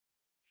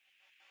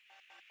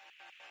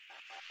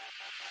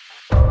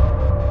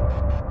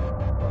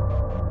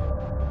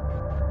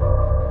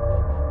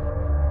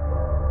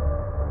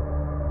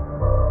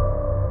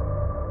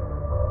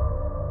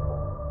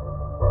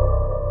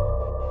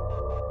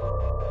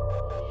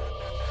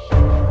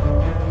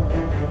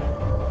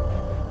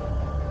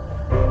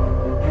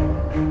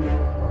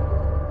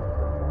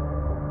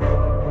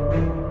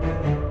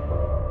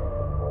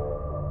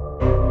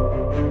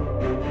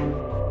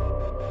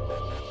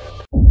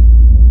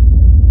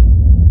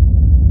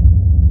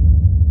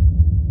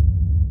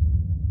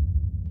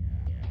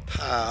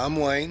Hi, I'm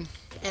Wayne.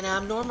 And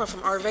I'm Norma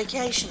from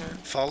RVacationer.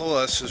 Follow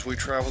us as we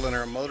travel in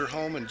our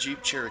motorhome and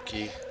Jeep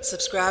Cherokee.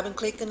 Subscribe and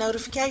click the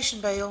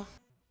notification bell.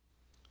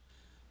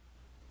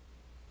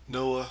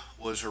 Noah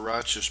was a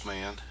righteous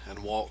man and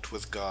walked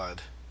with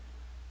God.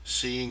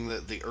 Seeing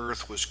that the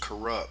earth was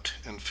corrupt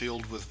and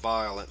filled with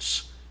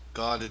violence,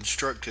 God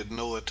instructed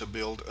Noah to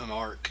build an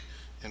ark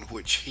in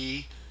which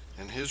he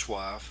and his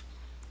wife,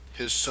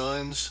 his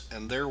sons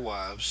and their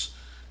wives,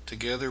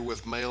 together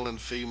with male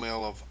and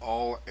female of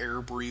all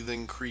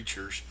air-breathing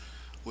creatures,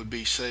 would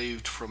be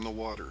saved from the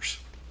waters.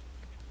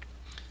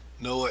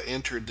 Noah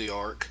entered the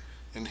ark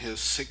in his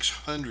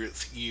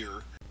 600th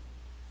year,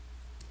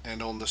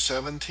 and on the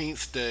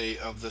 17th day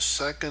of the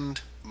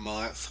second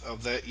month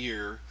of that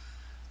year,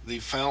 the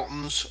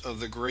fountains of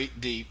the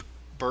great deep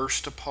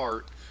burst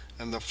apart,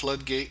 and the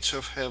floodgates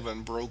of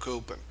heaven broke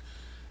open,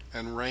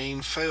 and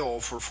rain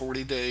fell for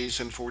 40 days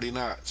and 40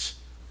 nights,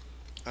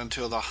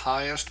 until the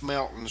highest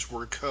mountains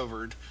were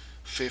covered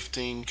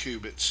 15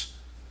 cubits,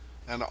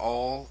 and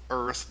all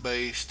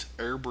earth-based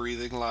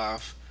air-breathing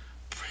life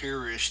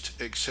perished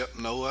except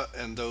Noah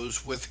and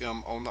those with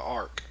him on the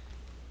ark.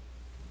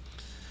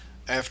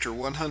 After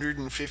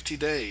 150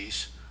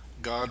 days,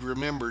 God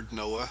remembered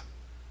Noah,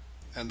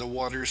 and the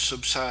waters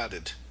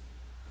subsided,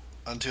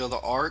 until the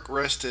ark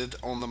rested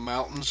on the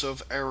mountains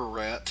of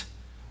Ararat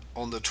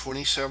on the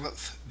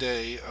 27th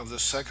day of the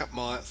second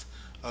month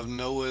of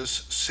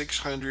Noah's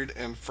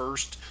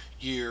 601st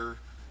year.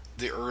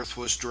 The earth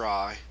was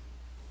dry.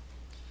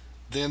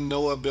 Then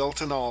Noah built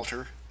an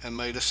altar and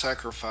made a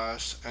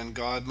sacrifice, and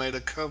God made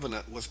a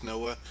covenant with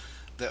Noah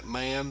that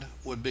man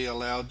would be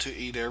allowed to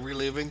eat every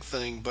living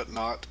thing but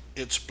not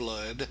its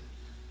blood,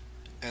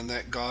 and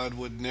that God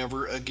would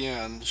never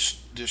again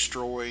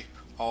destroy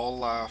all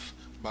life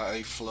by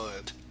a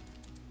flood.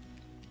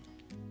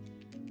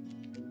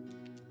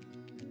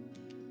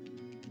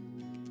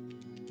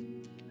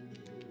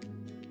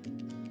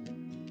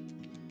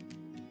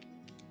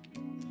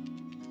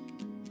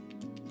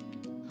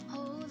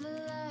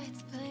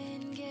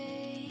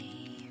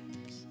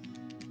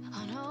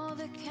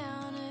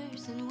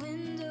 Counters and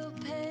window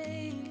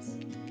panes,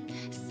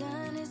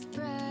 sun is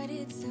bright,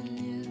 it's a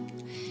new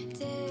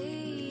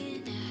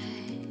day,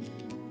 and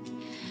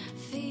I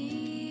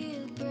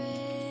feel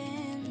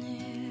brand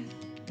new.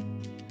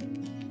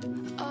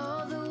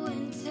 All the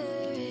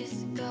winter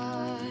is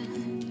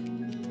gone.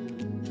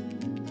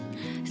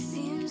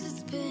 Seems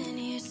it's been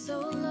here so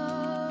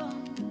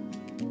long.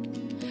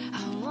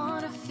 I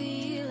wanna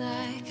feel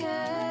like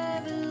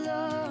I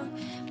belong,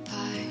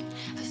 part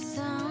of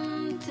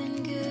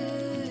something good.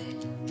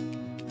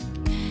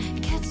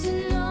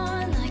 Catching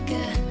on like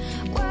a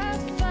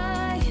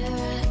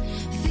wildfire,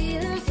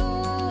 feeling for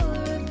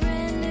a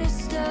brand new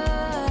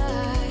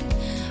start.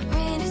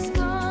 Rain is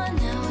gone,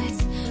 now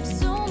it's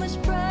so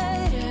much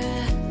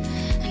brighter.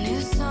 A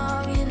new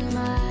song in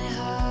my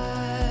heart.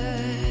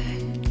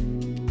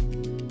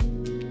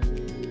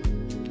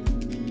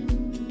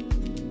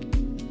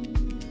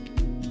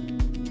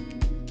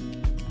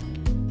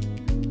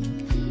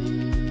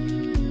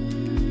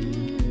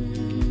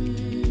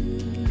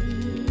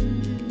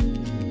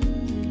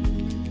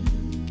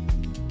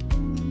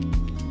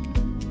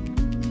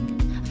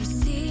 I'm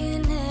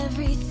seeing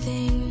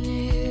everything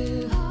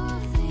new,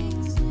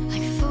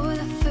 like for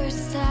the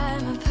first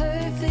time, a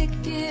perfect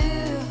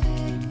view.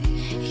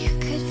 You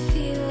could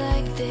feel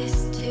like this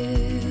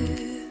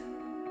too.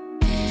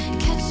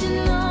 Catching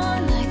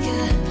on like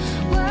a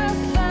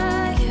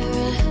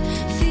wildfire,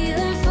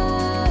 feeling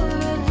for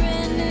a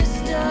brand new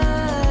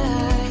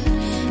start.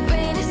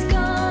 Rain is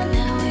gone,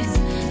 now it's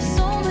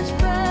so much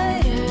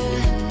brighter.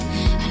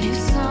 A new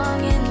song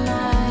in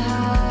my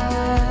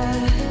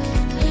heart.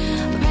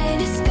 Rain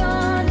is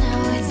gone,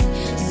 now it's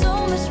so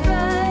much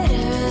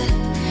brighter.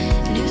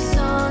 A new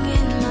song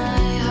in my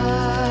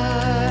heart.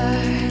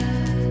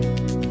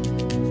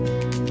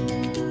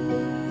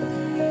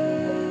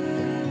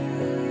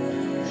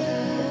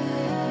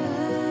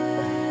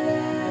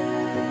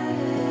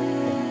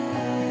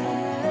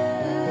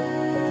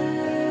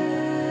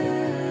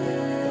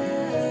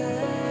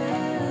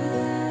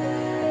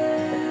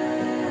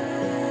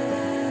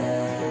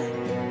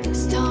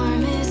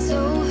 Storm is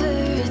over,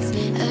 it's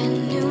a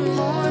new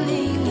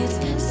morning, it's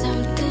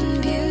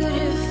something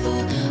beautiful,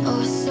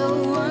 oh so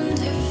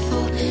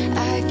wonderful.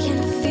 I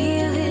can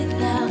feel it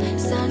now,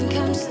 sun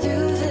comes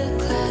through the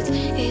clouds,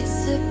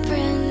 it's a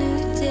brand new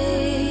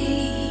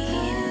day.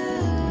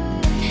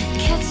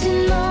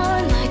 Catching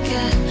on like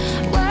a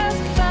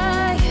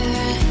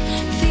wildfire,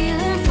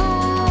 feeling for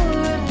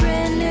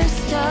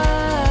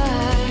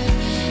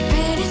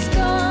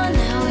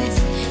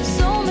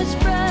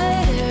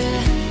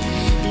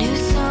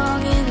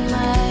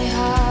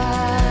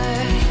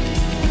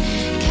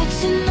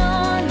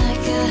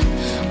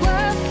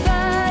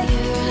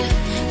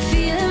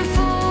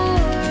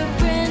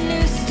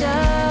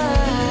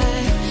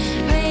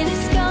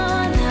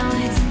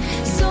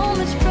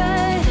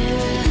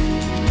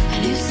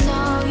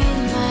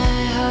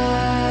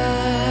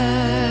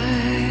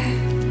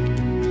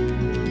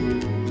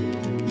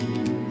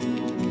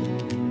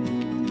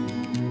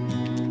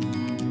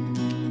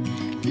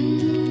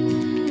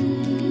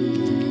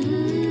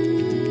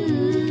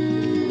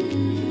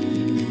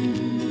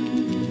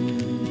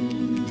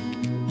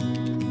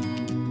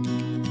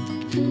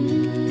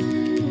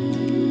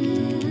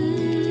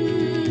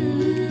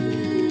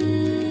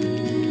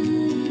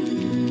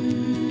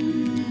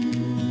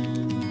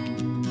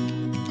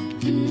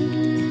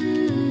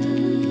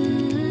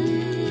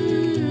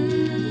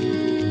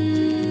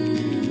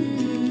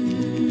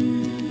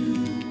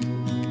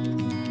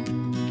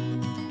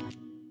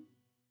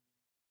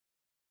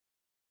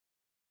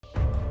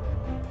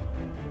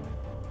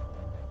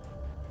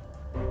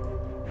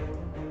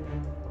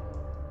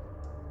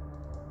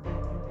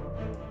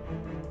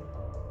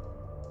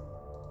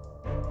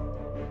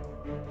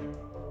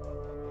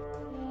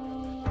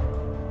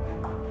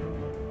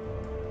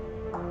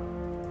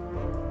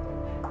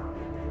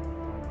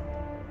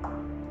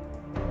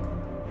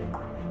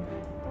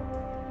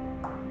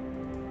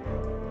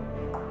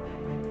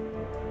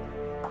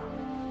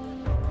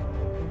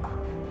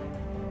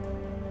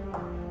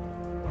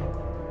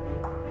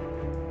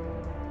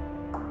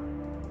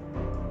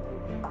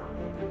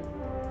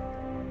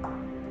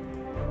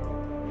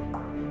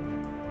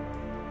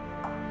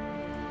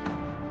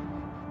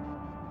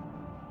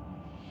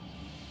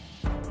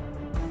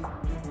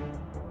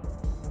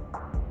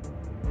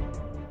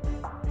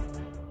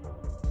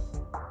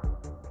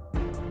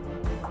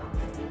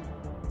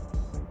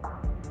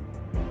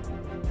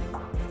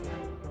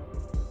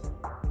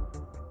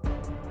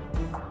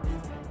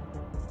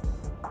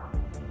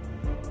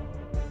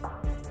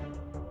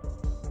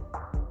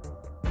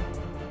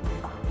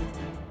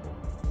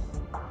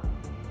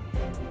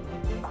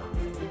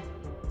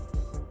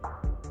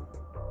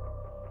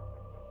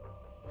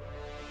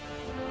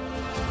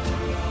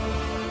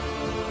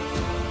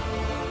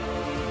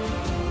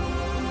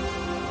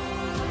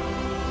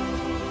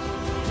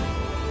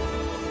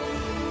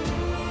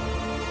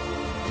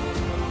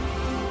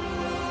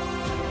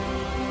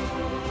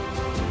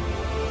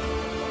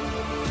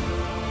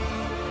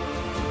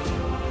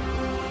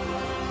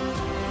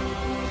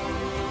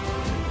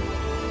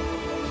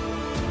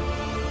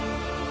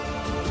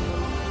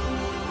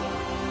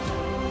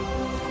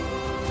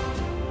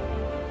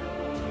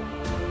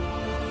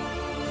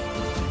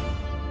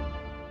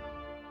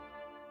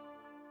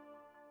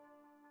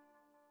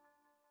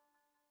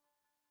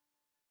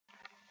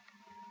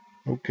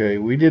Okay,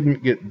 we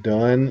didn't get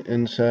done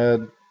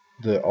inside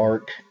the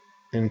Ark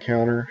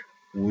Encounter.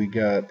 We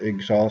got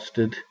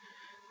exhausted.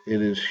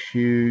 It is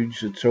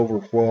huge. It's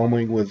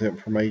overwhelming with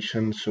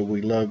information, so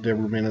we loved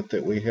every minute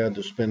that we had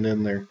to spend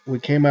in there. We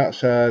came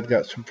outside,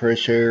 got some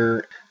fresh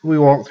air. We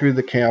walked through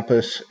the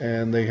campus,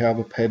 and they have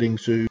a petting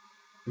zoo.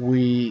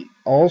 We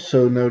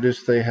also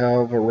noticed they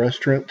have a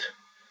restaurant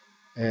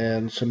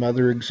and some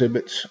other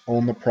exhibits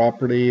on the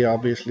property,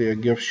 obviously a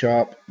gift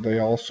shop. They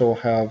also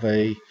have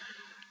a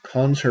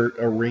concert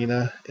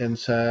arena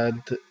inside,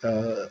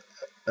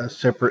 a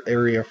separate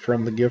area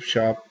from the gift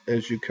shop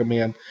as you come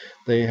in.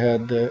 They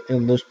had,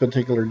 in this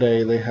particular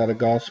day, they had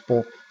a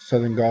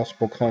Southern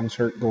gospel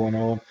concert going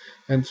on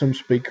and some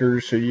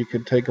speakers, so you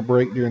could take a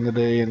break during the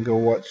day and go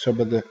watch some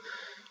of the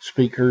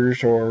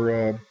speakers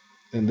or,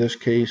 in this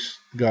case,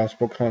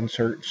 gospel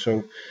concerts.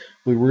 So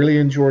we really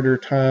enjoyed our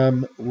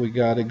time. We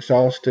got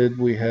exhausted.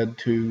 We had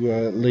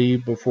to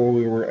leave before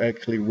we were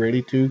actually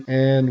ready to.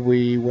 And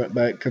we went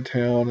back to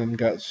town and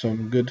got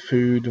some good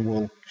food, and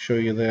we'll show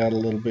you that a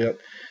little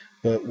bit.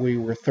 But we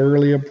were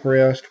thoroughly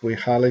impressed. We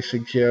highly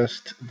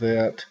suggest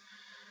that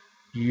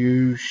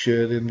you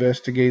should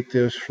investigate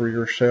this for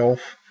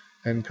yourself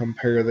and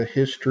compare the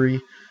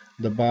history,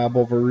 the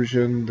Bible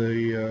version,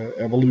 the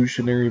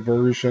evolutionary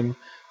version,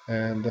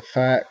 and the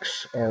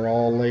facts are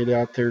all laid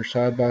out there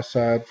side by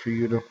side for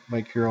you to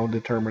make your own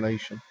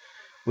determination.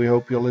 We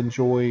hope you'll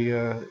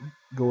enjoy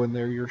going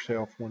there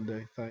yourself one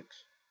day.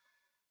 Thanks.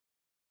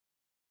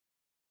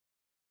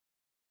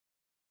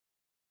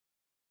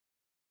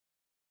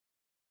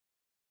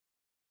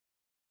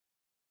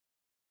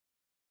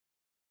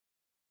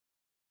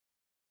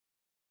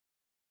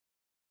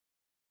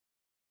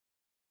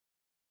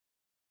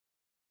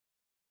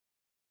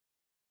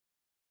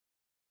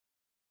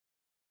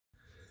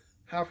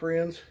 Hi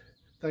friends,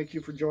 thank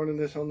you for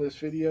joining us on this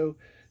video.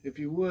 If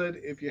you would,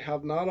 if you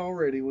have not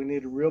already, we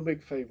need a real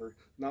big favor.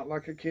 Not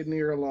like a kidney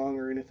or a lung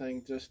or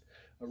anything, just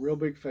a real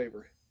big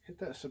favor. Hit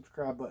that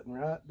subscribe button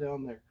right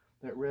down there,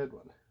 that red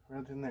one,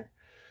 right in there.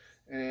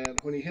 And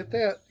when you hit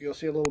that, you'll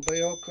see a little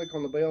bell. Click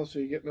on the bell so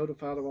you get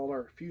notified of all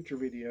our future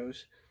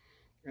videos.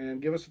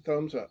 And give us a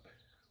thumbs up.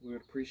 We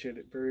would appreciate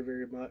it very,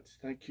 very much.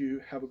 Thank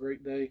you. Have a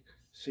great day.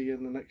 See you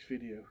in the next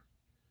video.